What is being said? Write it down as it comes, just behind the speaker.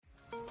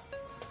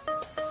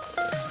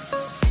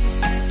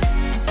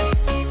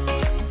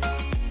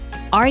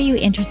Are you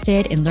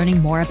interested in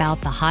learning more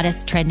about the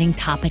hottest trending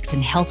topics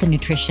in health and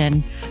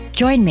nutrition?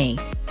 Join me,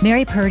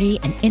 Mary Purdy,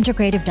 an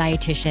integrative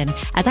dietitian,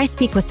 as I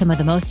speak with some of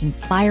the most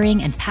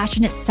inspiring and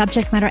passionate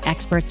subject matter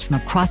experts from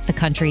across the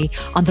country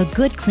on the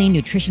Good Clean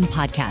Nutrition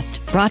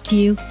Podcast, brought to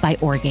you by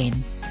Orgain.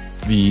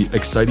 The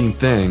exciting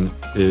thing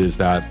is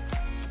that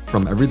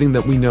from everything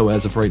that we know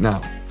as of right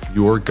now,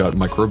 your gut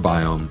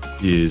microbiome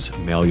is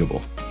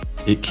malleable.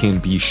 It can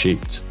be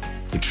shaped.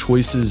 The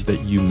choices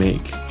that you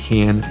make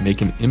can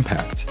make an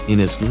impact in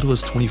as little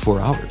as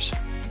 24 hours.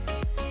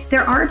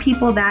 There are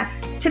people that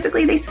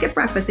typically they skip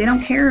breakfast. They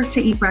don't care to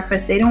eat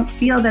breakfast. They don't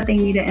feel that they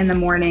need it in the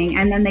morning.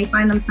 And then they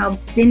find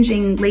themselves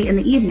binging late in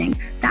the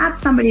evening.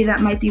 That's somebody that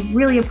might be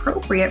really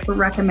appropriate for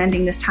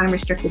recommending this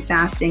time-restricted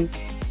fasting.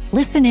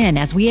 Listen in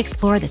as we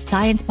explore the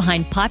science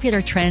behind popular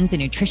trends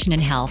in nutrition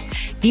and health,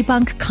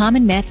 debunk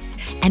common myths,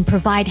 and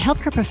provide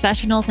healthcare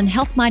professionals and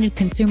health-minded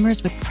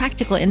consumers with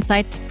practical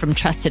insights from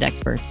trusted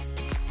experts.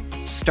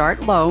 Start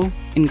low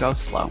and go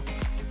slow.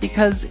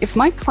 Because if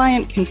my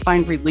client can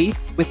find relief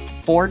with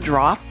 4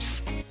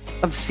 drops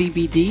of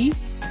CBD,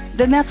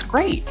 then that's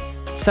great.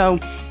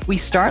 So we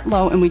start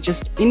low and we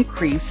just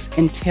increase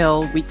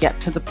until we get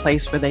to the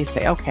place where they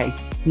say, okay,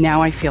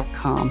 now I feel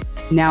calm.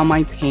 Now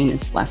my pain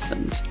is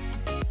lessened.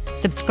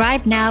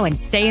 Subscribe now and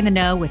stay in the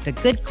know with the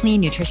Good Clean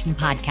Nutrition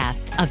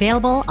Podcast,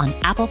 available on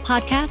Apple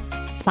Podcasts,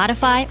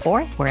 Spotify,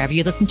 or wherever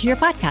you listen to your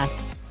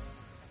podcasts.